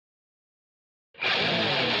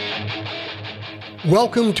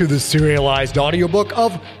Welcome to the serialized audiobook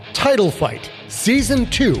of Title Fight, Season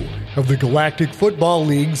 2 of the Galactic Football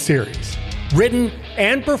League series. Written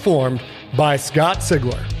and performed by Scott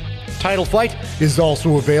Sigler. Title Fight is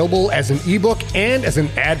also available as an ebook and as an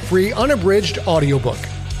ad-free, unabridged audiobook.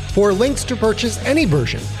 For links to purchase any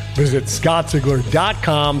version, visit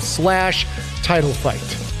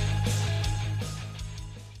scottsigler.com/titlefight.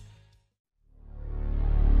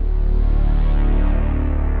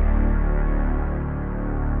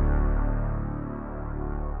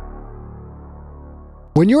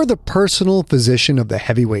 When you're the personal physician of the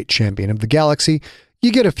heavyweight champion of the galaxy,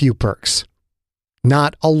 you get a few perks.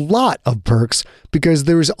 Not a lot of perks, because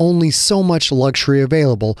there is only so much luxury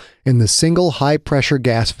available in the single high-pressure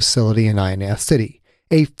gas facility in Ionath City,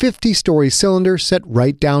 a 50-story cylinder set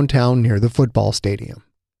right downtown near the football stadium.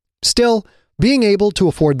 Still, being able to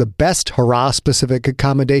afford the best hurrah-specific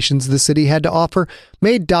accommodations the city had to offer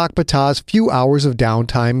made Doc Patah's few hours of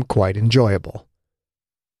downtime quite enjoyable.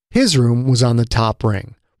 His room was on the top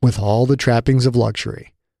ring, with all the trappings of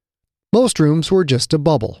luxury. Most rooms were just a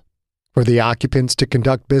bubble. For the occupants to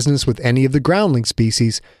conduct business with any of the groundling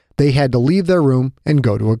species, they had to leave their room and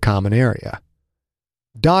go to a common area.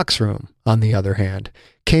 Doc's room, on the other hand,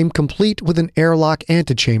 came complete with an airlock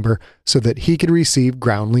antechamber so that he could receive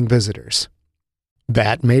groundling visitors.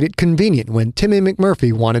 That made it convenient when Timmy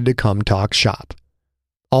McMurphy wanted to come talk shop.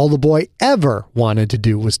 All the boy ever wanted to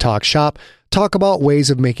do was talk shop, talk about ways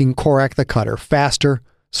of making Korak the Cutter faster,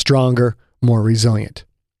 stronger, more resilient.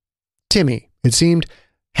 Timmy, it seemed,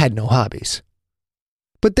 had no hobbies.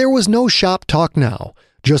 But there was no shop talk now,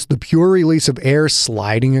 just the pure release of air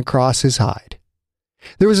sliding across his hide.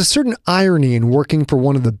 There was a certain irony in working for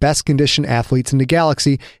one of the best conditioned athletes in the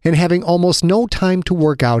galaxy and having almost no time to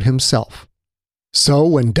work out himself. So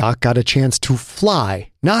when Doc got a chance to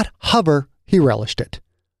fly, not hover, he relished it.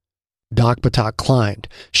 Doc Patah climbed,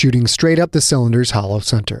 shooting straight up the cylinder's hollow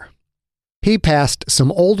center. He passed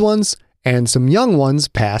some old ones, and some young ones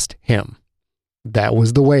passed him. That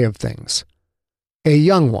was the way of things. A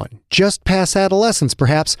young one, just past adolescence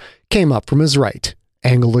perhaps, came up from his right,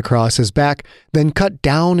 angled across his back, then cut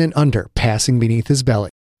down and under, passing beneath his belly.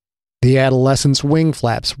 The adolescent's wing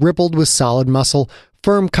flaps rippled with solid muscle,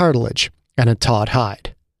 firm cartilage, and a taut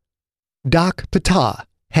hide. Doc Patah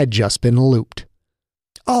had just been looped.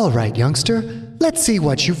 "All right, youngster, let's see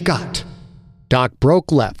what you've got." Doc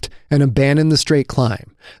broke left and abandoned the straight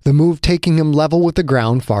climb, the move taking him level with the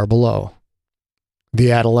ground far below.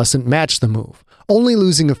 The adolescent matched the move, only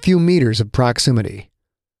losing a few meters of proximity.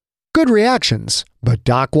 Good reactions, but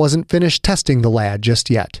Doc wasn't finished testing the lad just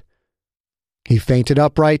yet. He feinted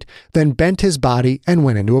upright, then bent his body and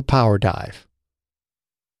went into a power dive.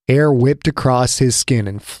 Air whipped across his skin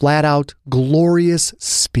in flat-out, glorious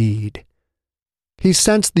speed. He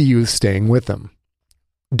sensed the youth staying with him.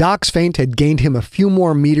 Doc's feint had gained him a few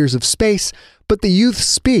more meters of space, but the youth's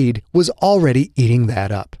speed was already eating that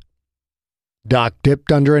up. Doc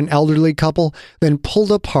dipped under an elderly couple, then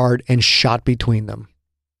pulled up hard and shot between them.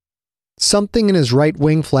 Something in his right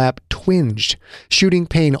wing flap twinged, shooting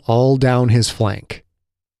pain all down his flank.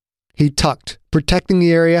 He tucked, protecting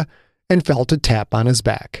the area, and felt a tap on his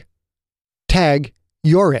back. "Tag,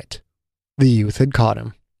 you're it." The youth had caught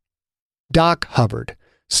him. Doc hovered,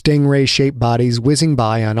 stingray-shaped bodies whizzing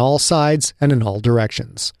by on all sides and in all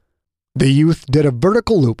directions. The youth did a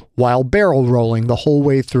vertical loop while barrel rolling the whole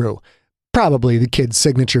way through, probably the kid's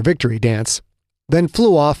signature victory dance, then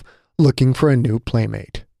flew off looking for a new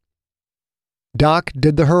playmate. Doc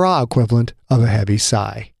did the hurrah equivalent of a heavy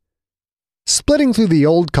sigh. Splitting through the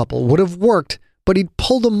old couple would have worked, but he'd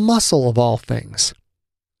pulled a muscle of all things.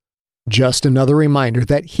 Just another reminder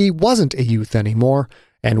that he wasn't a youth anymore,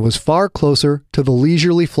 and was far closer to the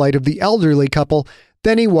leisurely flight of the elderly couple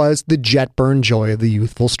than he was the jet-burned joy of the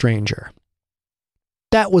youthful stranger.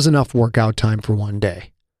 That was enough workout time for one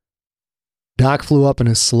day. Doc flew up in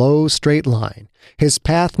a slow, straight line, his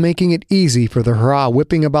path making it easy for the hurrah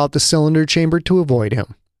whipping about the cylinder chamber to avoid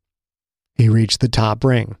him. He reached the top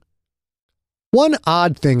ring. One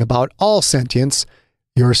odd thing about all sentience,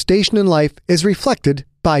 your station in life is reflected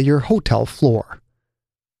by your hotel floor.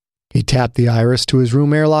 He tapped the iris to his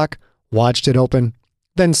room airlock, watched it open,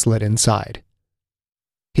 then slid inside.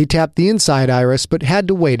 He tapped the inside iris but had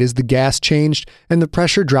to wait as the gas changed and the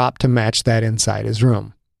pressure dropped to match that inside his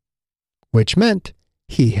room. Which meant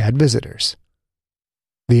he had visitors.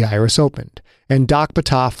 The iris opened, and Doc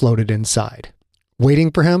Patah floated inside. Waiting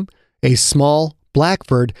for him, a small,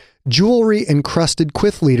 black-furred, jewelry-encrusted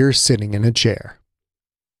Quith leader sitting in a chair.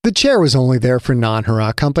 The chair was only there for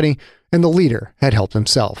non-hurrah company, and the leader had helped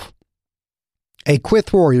himself. A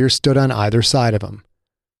Quith warrior stood on either side of him.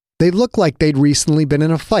 They looked like they'd recently been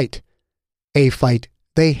in a fight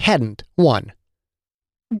they hadn't won.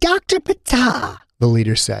 Dr. Ptah, the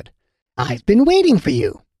leader said. I've been waiting for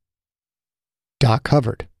you. Doc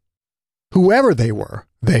hovered. Whoever they were,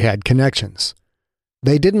 they had connections.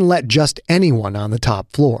 They didn't let just anyone on the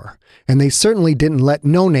top floor, and they certainly didn't let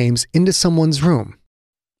no-names into someone's room.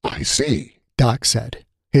 I see, Doc said,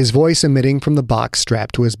 his voice emitting from the box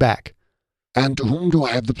strapped to his back. And to whom do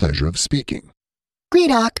I have the pleasure of speaking?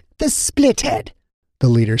 Greedock, the Splithead, the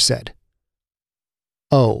leader said.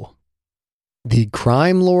 Oh, the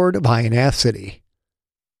crime lord of Ionath City.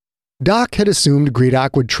 Doc had assumed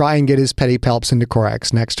Greedock would try and get his petty pelps into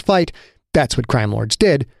Korak's next fight. That's what crime lords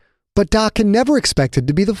did. But Doc had never expected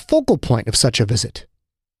to be the focal point of such a visit.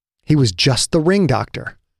 He was just the ring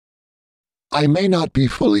doctor. I may not be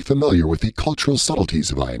fully familiar with the cultural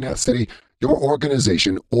subtleties of Ionath City, your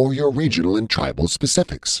organization, or your regional and tribal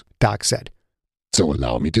specifics, Doc said. So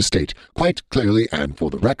allow me to state, quite clearly and for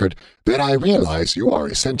the record, that I realize you are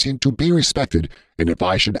a sentient to be respected, and if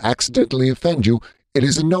I should accidentally offend you, it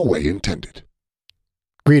is in no way intended.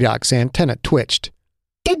 Greedock's antenna twitched.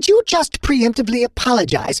 Did you just preemptively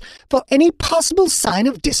apologize for any possible sign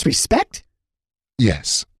of disrespect?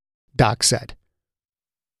 Yes, Doc said.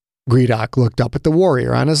 Greedock looked up at the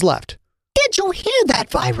warrior on his left. Did you hear that,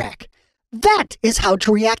 Virak? That is how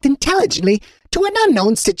to react intelligently to an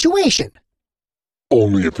unknown situation.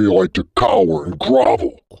 Only if you like to cower and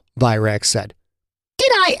grovel, Virak said. Did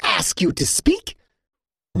I ask you to speak?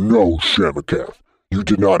 No, Shamakath, you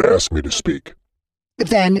did not ask me to speak.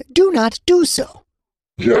 Then do not do so.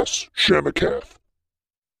 Yes, Shamakath.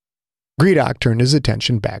 Greedock turned his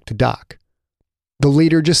attention back to Doc. The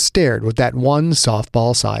leader just stared with that one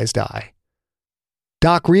softball-sized eye.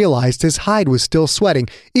 Doc realized his hide was still sweating,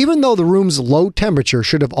 even though the room's low temperature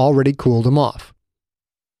should have already cooled him off.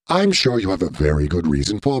 I'm sure you have a very good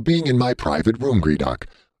reason for being in my private room, Greedock.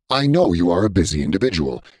 I know you are a busy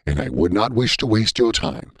individual, and I would not wish to waste your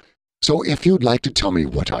time. So if you'd like to tell me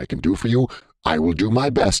what I can do for you, I will do my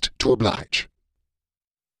best to oblige.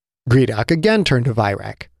 Greedock again turned to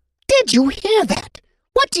Virak. Did you hear that?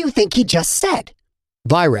 What do you think he just said?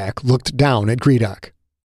 Virak looked down at Greedock.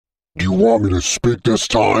 Do you want me to speak this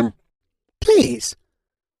time? Please.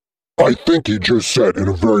 I think he just said in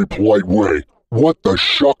a very polite way, what the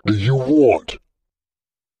shuck do you want?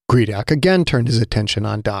 Greedock again turned his attention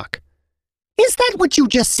on Doc. Is that what you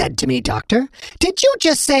just said to me, Doctor? Did you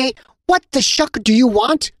just say, what the shuck do you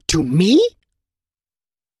want, to me?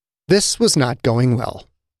 This was not going well.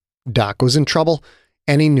 Doc was in trouble,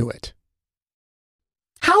 and he knew it.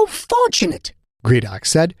 How fortunate, Greedock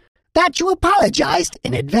said, that you apologized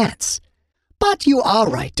in advance. But you are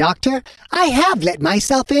right, Doctor. I have let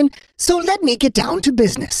myself in, so let me get down to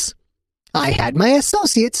business. I had my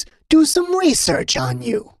associates do some research on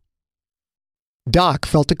you. Doc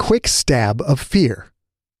felt a quick stab of fear.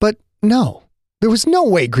 But no, there was no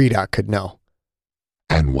way Greedock could know.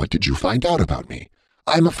 And what did you find out about me?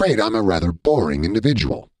 I'm afraid I'm a rather boring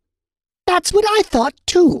individual. That's what I thought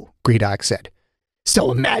too, Greedock said.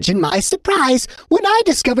 So imagine my surprise when I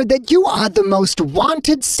discovered that you are the most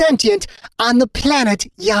wanted sentient on the planet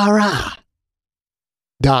Yara.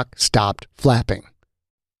 Doc stopped flapping.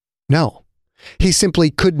 No, he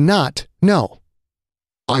simply could not know.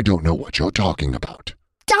 I don't know what you're talking about.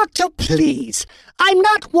 Doctor, please. I'm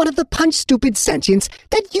not one of the punch-stupid sentients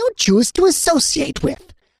that you choose to associate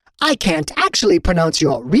with. I can't actually pronounce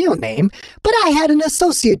your real name, but I had an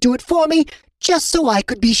associate do it for me just so I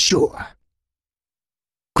could be sure.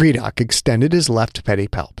 Greedock extended his left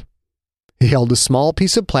pedipalp. He held a small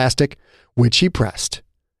piece of plastic, which he pressed,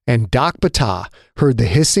 and Doc Ptah heard the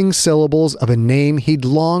hissing syllables of a name he'd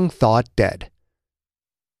long thought dead.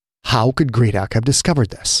 How could Greedock have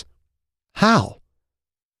discovered this? How?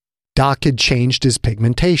 Doc had changed his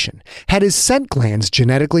pigmentation, had his scent glands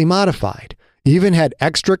genetically modified, even had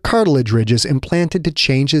extra cartilage ridges implanted to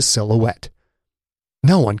change his silhouette.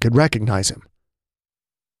 No one could recognize him.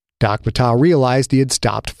 Doc Ptah realized he had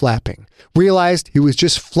stopped flapping, realized he was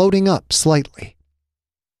just floating up slightly.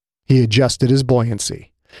 He adjusted his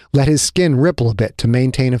buoyancy, let his skin ripple a bit to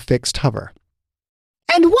maintain a fixed hover.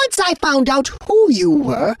 And once I found out who you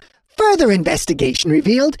were, further investigation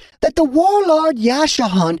revealed that the warlord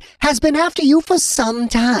Yashahan has been after you for some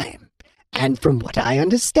time. And from what I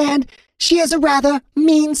understand, she is a rather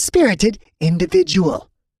mean-spirited individual.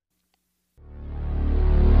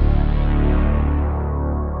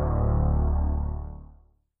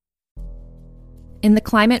 In the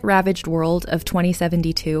climate-ravaged world of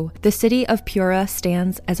 2072, the city of Pura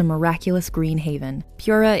stands as a miraculous green haven.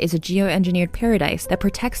 Pura is a geoengineered paradise that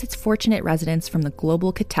protects its fortunate residents from the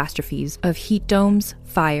global catastrophes of heat domes,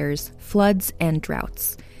 fires, floods, and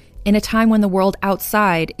droughts. In a time when the world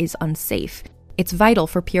outside is unsafe, it's vital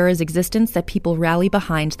for Pura's existence that people rally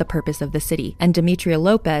behind the purpose of the city, and Demetria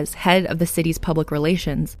Lopez, head of the city's public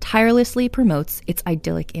relations, tirelessly promotes its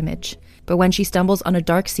idyllic image. But when she stumbles on a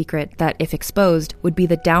dark secret that, if exposed, would be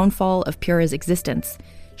the downfall of Pura's existence,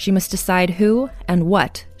 she must decide who and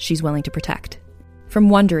what she's willing to protect. From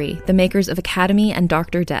Wondery, the makers of Academy and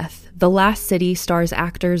Dr. Death, The Last City stars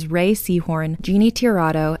actors Ray Seahorn, Jeannie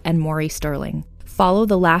Tirado, and Maury Sterling. Follow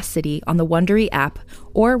The Last City on the Wondery app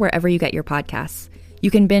or wherever you get your podcasts.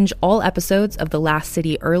 You can binge all episodes of The Last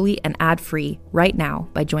City early and ad-free right now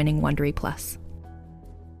by joining Wondery Plus.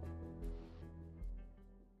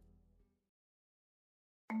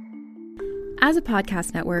 As a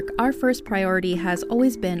podcast network, our first priority has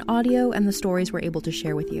always been audio and the stories we're able to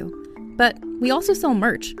share with you. But we also sell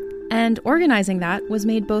merch, and organizing that was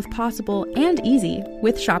made both possible and easy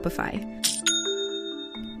with Shopify.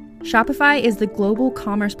 Shopify is the global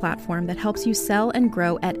commerce platform that helps you sell and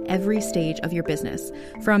grow at every stage of your business,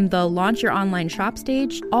 from the launch your online shop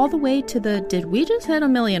stage all the way to the did we just hit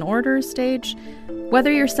 1 million orders stage.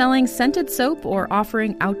 Whether you're selling scented soap or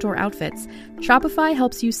offering outdoor outfits, Shopify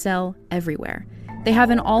helps you sell everywhere. They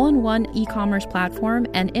have an all-in-one e-commerce platform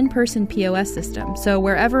and in-person POS system, so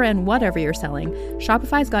wherever and whatever you're selling,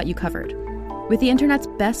 Shopify's got you covered. With the internet's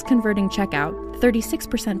best converting checkout,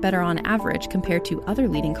 36% better on average compared to other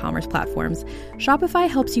leading commerce platforms, Shopify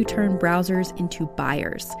helps you turn browsers into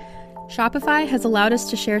buyers. Shopify has allowed us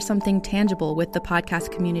to share something tangible with the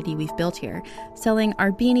podcast community we've built here, selling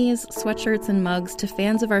our beanies, sweatshirts, and mugs to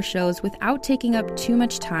fans of our shows without taking up too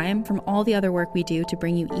much time from all the other work we do to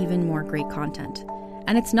bring you even more great content.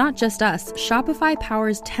 And it's not just us. Shopify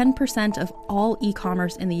powers 10% of all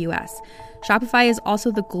e-commerce in the US. Shopify is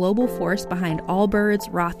also the global force behind Allbirds,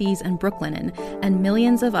 Rothy's, and Brooklinen, and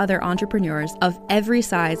millions of other entrepreneurs of every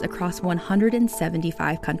size across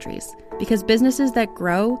 175 countries. Because businesses that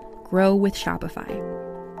grow with Shopify.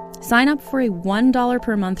 Sign up for a $1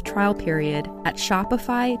 per month trial period at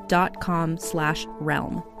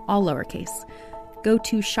shopify.com/realm, all lowercase. Go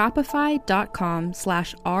to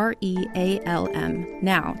shopify.com/REALM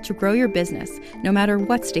now to grow your business, no matter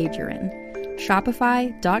what stage you're in.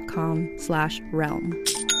 Shopify.com/realm.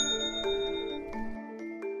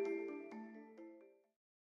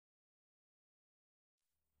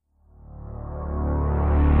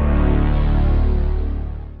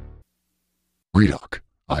 Greedock,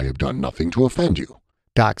 I have done nothing to offend you,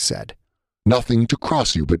 Doc said. nothing to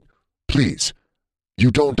cross you, but please,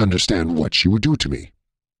 you don't understand what she would do to me.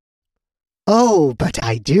 Oh, but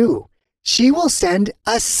I do. She will send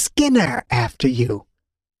a Skinner after you.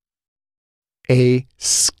 A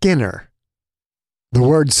Skinner. The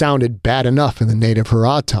word sounded bad enough in the native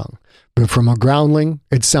Hurrah tongue, but from a groundling,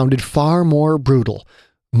 it sounded far more brutal,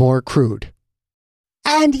 more crude.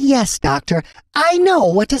 And yes, Doctor, I know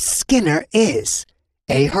what a Skinner is.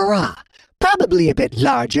 A Hurrah, probably a bit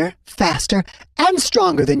larger, faster, and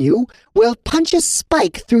stronger than you, will punch a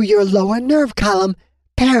spike through your lower nerve column,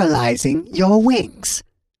 paralyzing your wings.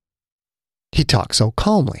 He talked so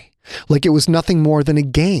calmly, like it was nothing more than a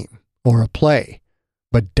game or a play.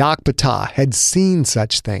 But Doc Patah had seen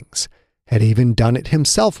such things, had even done it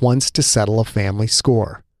himself once to settle a family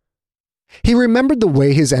score. He remembered the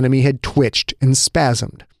way his enemy had twitched and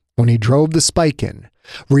spasmed when he drove the spike in,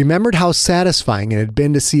 remembered how satisfying it had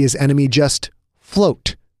been to see his enemy just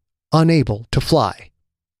float, unable to fly.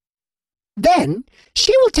 Then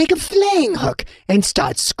she will take a flaying hook and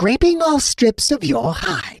start scraping off strips of your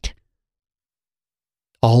hide.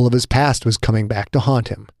 All of his past was coming back to haunt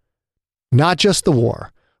him. Not just the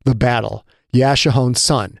war, the battle, Yashahon's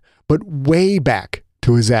son, but way back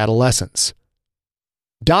to his adolescence.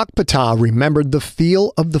 Doc Patah remembered the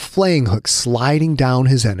feel of the flaying hook sliding down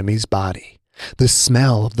his enemy's body, the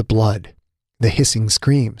smell of the blood, the hissing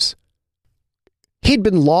screams. He'd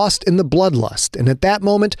been lost in the bloodlust, and at that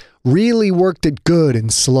moment really worked it good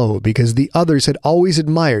and slow because the others had always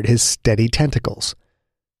admired his steady tentacles.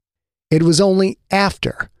 It was only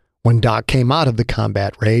after, when Doc came out of the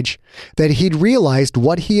combat rage, that he'd realized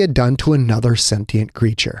what he had done to another sentient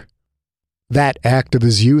creature. That act of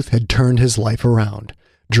his youth had turned his life around,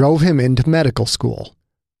 drove him into medical school.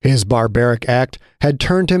 His barbaric act had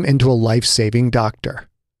turned him into a life-saving doctor.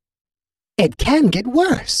 It can get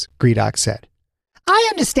worse, Greedock said. I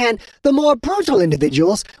understand the more brutal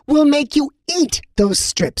individuals will make you eat those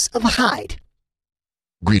strips of hide.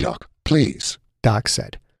 Greedock, please. Doc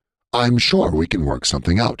said. I'm sure we can work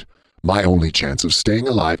something out. My only chance of staying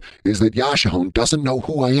alive is that Yashahon doesn't know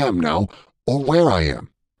who I am now or where I am.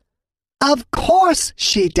 Of course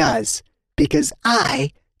she does, because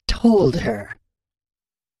I told her.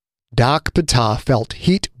 Doc Ptah felt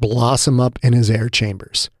heat blossom up in his air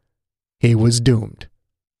chambers. He was doomed.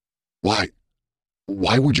 Why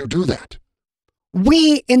would you do that?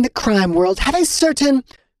 We in the crime world have a certain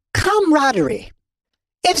camaraderie.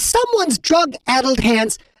 If someone's drug-addled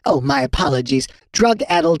hands,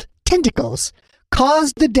 drug-addled tentacles,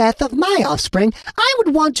 caused the death of my offspring, I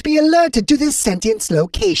would want to be alerted to this sentient's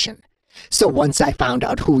location. So once I found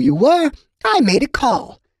out who you were, I made a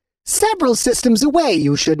call. Several systems away,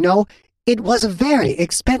 you should know. It was a very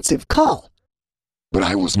expensive call. But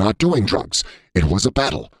I was not doing drugs. It was a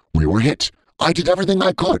battle. We were hit. I did everything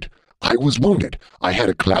I could. I was wounded. I had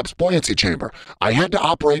a collapsed buoyancy chamber. I had to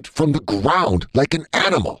operate from the ground like an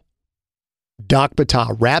animal. Doc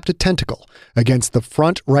Ptah wrapped a tentacle against the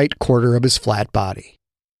front right quarter of his flat body.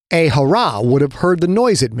 A hurrah would have heard the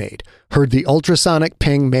noise it made, heard the ultrasonic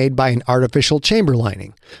ping made by an artificial chamber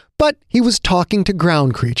lining. But he was talking to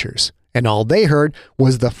ground creatures, and all they heard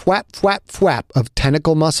was the thwap, thwap, thwap of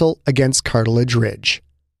tentacle muscle against cartilage ridge.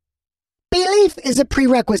 Belief is a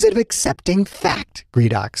prerequisite of accepting fact,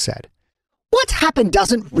 Greedock said. What happened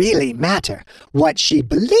doesn't really matter. What she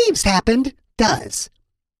believes happened does.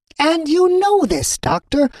 And you know this,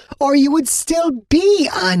 Doctor, or you would still be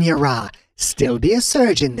on Yara, still be a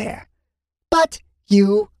surgeon there. But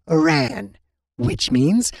you ran, which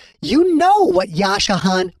means you know what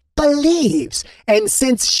Yashahon believes, and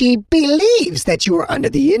since she believes that you were under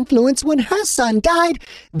the influence when her son died,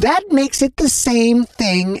 that makes it the same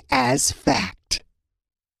thing as fact.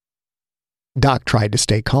 Doc tried to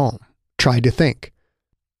stay calm, tried to think.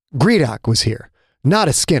 Greedock was here, not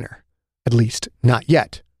a Skinner. At least, not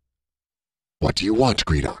yet. What do you want,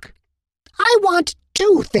 Greedock? I want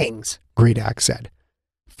two things, Greedock said.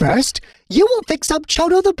 First, you will fix up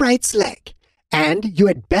Chodo the Bright's leg. And you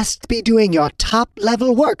had best be doing your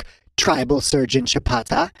top-level work, Tribal Surgeon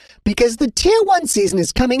Shapata, because the Tier 1 season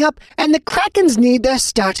is coming up and the Krakens need their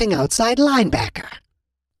starting outside linebacker.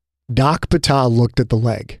 Doc Ptah looked at the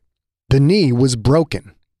leg. The knee was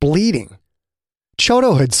broken, bleeding.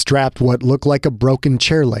 Chodo had strapped what looked like a broken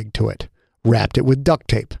chair leg to it, wrapped it with duct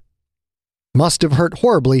tape. Must have hurt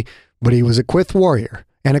horribly, but he was a Qwith warrior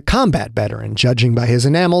and a combat veteran, judging by his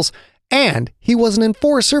enamels, and he was an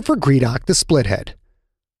enforcer for Greedock the Splithead.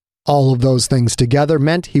 All of those things together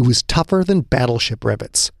meant he was tougher than battleship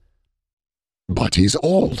rivets. But he's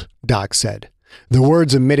old, Doc said, the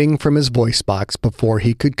words emitting from his voice box before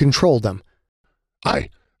he could control them.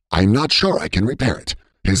 I'm not sure I can repair it.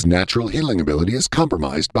 His natural healing ability is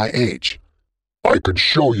compromised by age. I could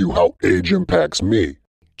show you how age impacts me,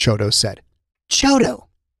 Chodo said. Chodo,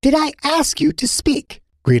 did I ask you to speak?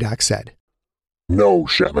 Greedock said. No,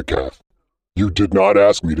 Shamakath. You did not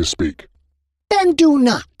ask me to speak. Then do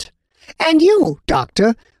not. And you,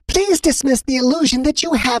 Doctor, please dismiss the illusion that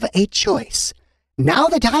you have a choice. Now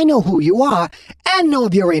that I know who you are and know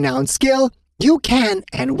of your renowned skill, you can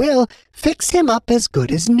and will fix him up as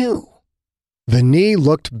good as new. The knee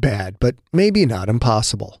looked bad, but maybe not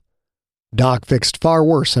impossible. Doc fixed far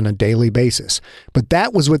worse on a daily basis, but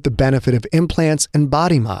that was with the benefit of implants and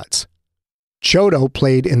body mods. Chodo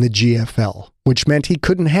played in the GFL, which meant he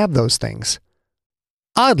couldn't have those things.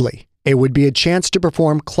 Oddly, it would be a chance to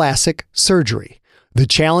perform classic surgery, the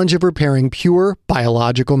challenge of repairing pure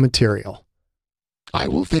biological material. I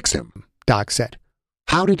will fix him, Doc said.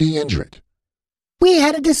 How did he injure it? We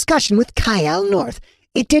had a discussion with Kyle North.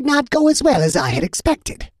 It did not go as well as I had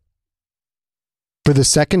expected. For the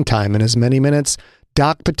second time in as many minutes,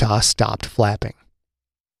 Doc Ptah stopped flapping.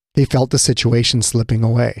 He felt the situation slipping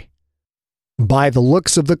away. By the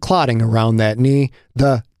looks of the clotting around that knee,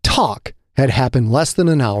 the talk had happened less than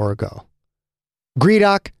an hour ago.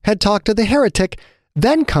 Greedock had talked to the heretic,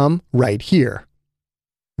 then come right here.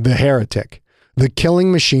 The heretic, the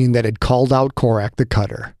killing machine that had called out Korak the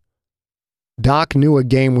Cutter. Doc knew a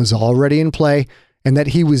game was already in play and that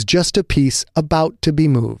he was just a piece about to be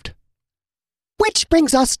moved. Which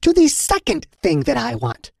brings us to the second thing that I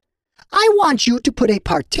want. I want you to put a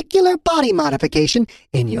particular body modification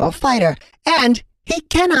in your fighter, and he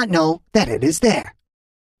cannot know that it is there.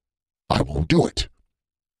 I won't do it.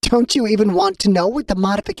 Don't you even want to know what the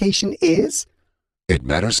modification is? It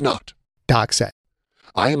matters not, Doc said.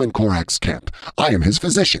 I am in Korak's camp. I am his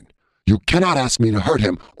physician. You cannot ask me to hurt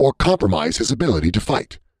him or compromise his ability to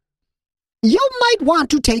fight. You might want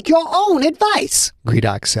to take your own advice,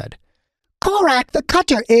 Greedock said. Korak the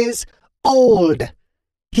Cutter is old.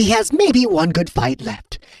 He has maybe one good fight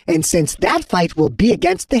left, and since that fight will be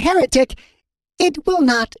against the heretic, it will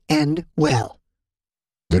not end well.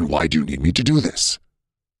 Then why do you need me to do this?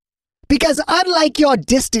 Because unlike your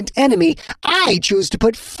distant enemy, I choose to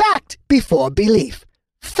put fact before belief.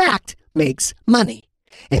 Fact makes money.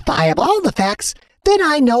 If I have all the facts, then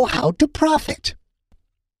I know how to profit.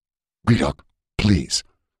 Greedock, please,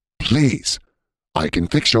 please. I can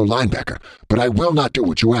fix your linebacker, but I will not do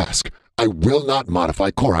what you ask. I will not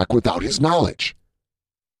modify Korak without his knowledge.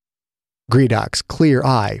 Greedock's clear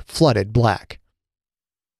eye flooded black.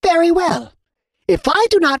 Very well. If I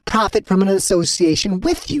do not profit from an association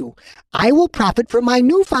with you, I will profit from my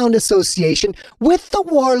newfound association with the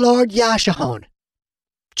warlord Yashahon.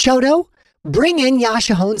 Chodo, bring in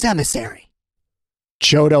Yashahon's emissary.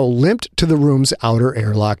 Chodo limped to the room's outer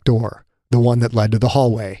airlock door, the one that led to the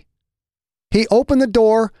hallway. He opened the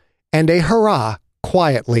door, and a hurrah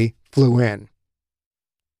quietly flew in.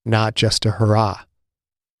 Not just a hurrah,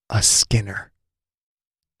 a Skinner.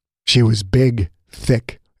 She was big,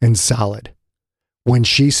 thick, and solid. When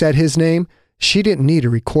she said his name, she didn't need a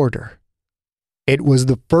recorder. It was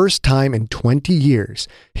the first time in 20 years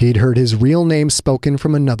he'd heard his real name spoken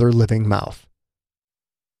from another living mouth.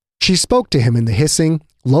 She spoke to him in the hissing,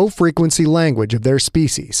 low-frequency language of their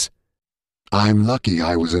species. I'm lucky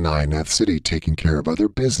I was in Ioneth City taking care of other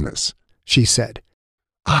business, she said.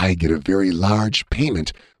 I get a very large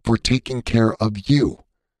payment for taking care of you.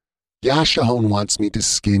 Yashahon wants me to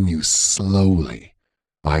skin you slowly.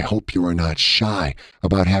 I hope you are not shy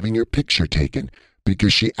about having your picture taken,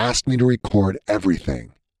 because she asked me to record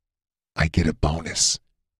everything. I get a bonus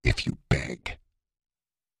if you beg.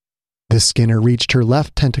 The Skinner reached her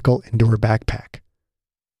left tentacle into her backpack.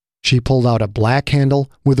 She pulled out a black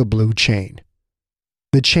handle with a blue chain.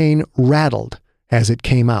 The chain rattled as it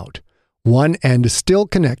came out, one end still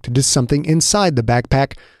connected to something inside the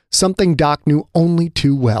backpack, something Doc knew only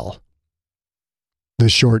too well. The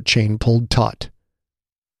short chain pulled taut.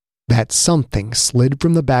 That something slid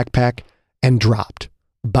from the backpack and dropped,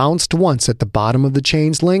 bounced once at the bottom of the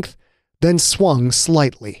chain's length, then swung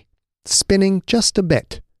slightly, spinning just a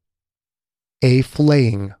bit. A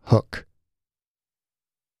flaying hook.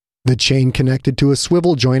 The chain connected to a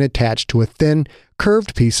swivel joint attached to a thin,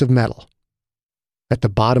 curved piece of metal. At the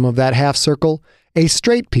bottom of that half circle, a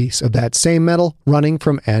straight piece of that same metal running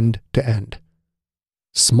from end to end.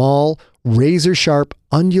 Small, razor-sharp,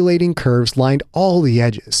 undulating curves lined all the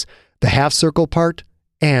edges, the half-circle part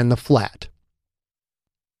and the flat.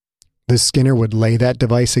 The Skinner would lay that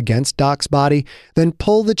device against Doc's body, then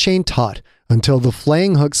pull the chain taut until the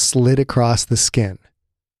flaying hook slid across the skin.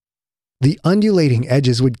 The undulating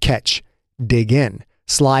edges would catch, dig in,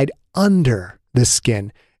 slide under the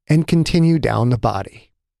skin, and continue down the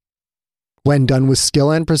body. When done with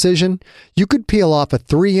skill and precision, you could peel off a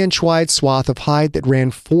 3-inch wide swath of hide that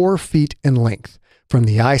ran 4 feet in length, from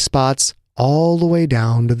the eye spots all the way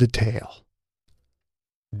down to the tail.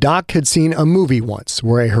 Doc had seen a movie once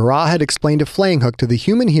where a hurrah had explained a flaying hook to the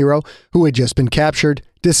human hero who had just been captured,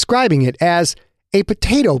 describing it as a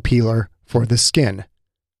potato peeler for the skin.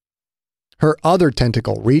 Her other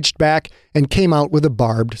tentacle reached back and came out with a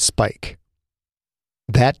barbed spike.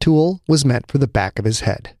 That tool was meant for the back of his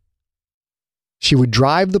head. She would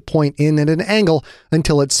drive the point in at an angle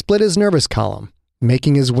until it split his nervous column,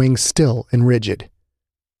 making his wings still and rigid.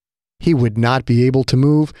 He would not be able to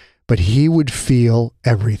move, but he would feel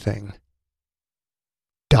everything.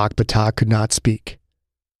 Doc Batak could not speak.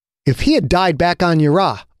 If he had died back on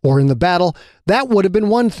Yara or in the battle, that would have been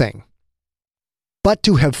one thing. But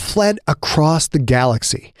to have fled across the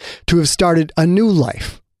galaxy, to have started a new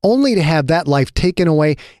life, only to have that life taken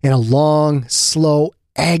away in a long, slow,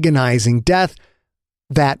 agonizing death,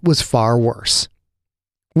 that was far worse.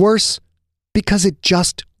 Worse because it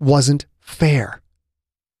just wasn't fair.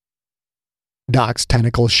 Doc's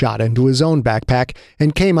tentacle shot into his own backpack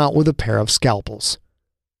and came out with a pair of scalpels.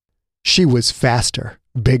 She was faster,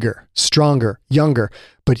 bigger, stronger, younger,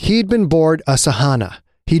 but he'd been born a Sahana.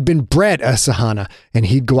 He'd been bred a Sahana, and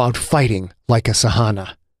he'd go out fighting like a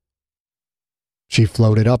Sahana. She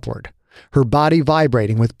floated upward, her body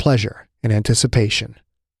vibrating with pleasure and anticipation.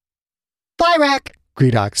 Virak,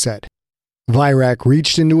 Greedock said. Virak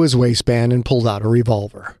reached into his waistband and pulled out a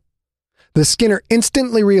revolver. The Skinner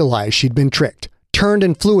instantly realized she'd been tricked, turned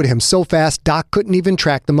and flew at him so fast Doc couldn't even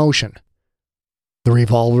track the motion. The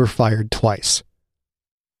revolver fired twice.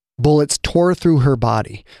 Bullets tore through her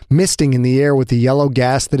body, misting in the air with the yellow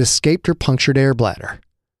gas that escaped her punctured air bladder.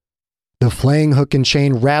 The flaying hook and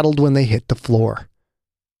chain rattled when they hit the floor.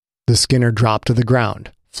 The Skinner dropped to the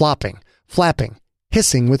ground, flopping, flapping,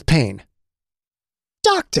 hissing with pain.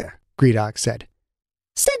 Doctor, Greedock said.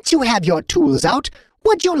 Since you have your tools out,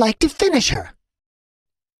 Would you like to finish her?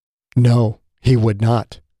 No, he would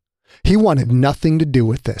not. He wanted nothing to do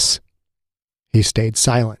with this. He stayed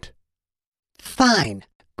silent. Fine,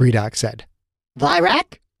 Gredok said.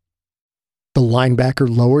 Virak? The linebacker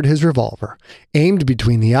lowered his revolver, aimed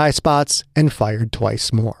between the eye spots, and fired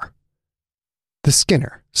twice more. The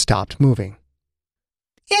Skinner stopped moving.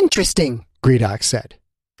 Interesting, Gredok said.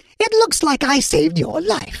 It looks like I saved your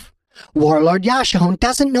life. Warlord Yashahon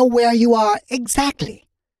doesn't know where you are exactly.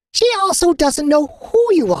 She also doesn't know who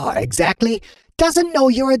you are exactly, doesn't know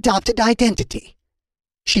your adopted identity.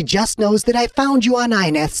 She just knows that I found you on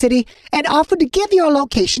Ineth City and offered to give your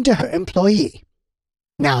location to her employee.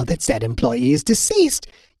 Now that said employee is deceased,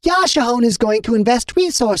 Yashahon is going to invest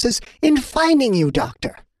resources in finding you,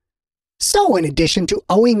 Doctor. So in addition to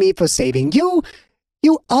owing me for saving you,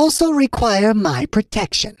 you also require my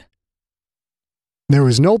protection. There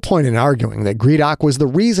was no point in arguing that Gredok was the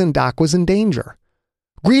reason Doc was in danger.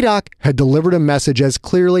 Gredok had delivered a message as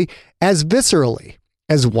clearly, as viscerally,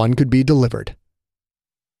 as one could be delivered.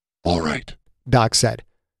 All right, Doc said.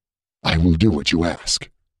 I will do what you ask.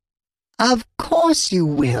 Of course you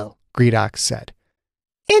will, Gredok said.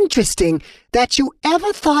 Interesting that you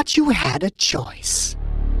ever thought you had a choice.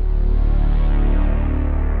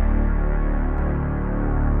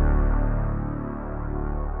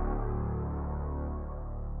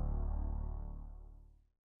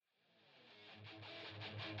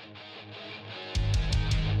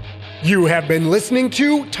 You have been listening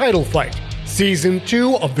to Title Fight, Season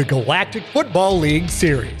 2 of the Galactic Football League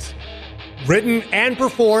series. Written and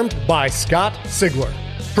performed by Scott Sigler.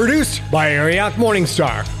 Produced by Ariok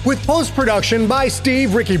Morningstar, with post-production by Steve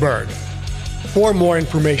Rickyberg. For more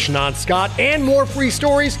information on Scott and more free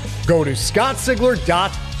stories, go to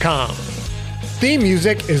scottsigler.com. Theme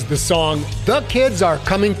music is the song The Kids Are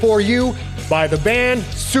Coming For You by the band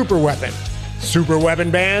Superweapon.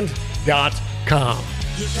 Superweaponband.com.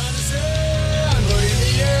 You're trying to say, I'm going in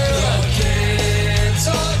the air. The kids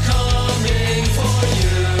are coming for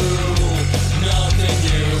you. Nothing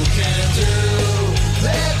you can do.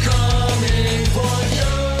 They're coming for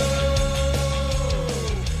you.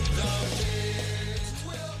 The kids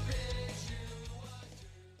will fix you.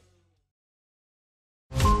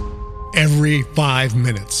 Every 5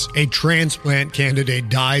 minutes, a transplant candidate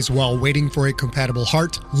dies while waiting for a compatible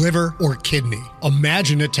heart, liver, or kidney.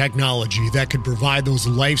 Imagine a technology that could provide those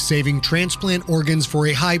life-saving transplant organs for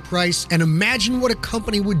a high price, and imagine what a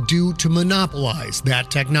company would do to monopolize that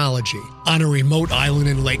technology. On a remote island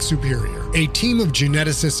in Lake Superior, a team of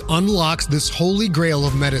geneticists unlocks this holy grail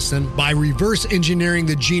of medicine by reverse engineering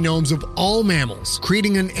the genomes of all mammals,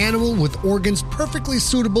 creating an animal with organs perfectly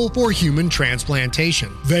suitable for human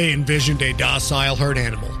transplantation. They envisioned a docile herd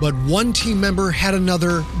animal, but one team member had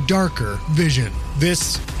another, darker vision.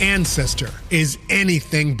 This ancestor is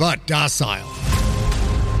anything but docile.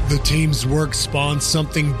 The team's work spawned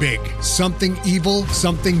something big, something evil,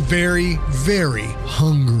 something very, very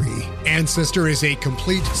hungry. Ancestor is a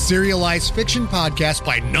complete serialized fiction podcast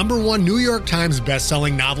by #1 New York Times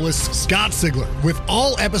bestselling novelist Scott Sigler, with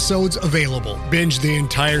all episodes available. Binge the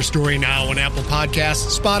entire story now on Apple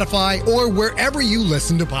Podcasts, Spotify, or wherever you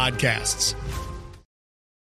listen to podcasts.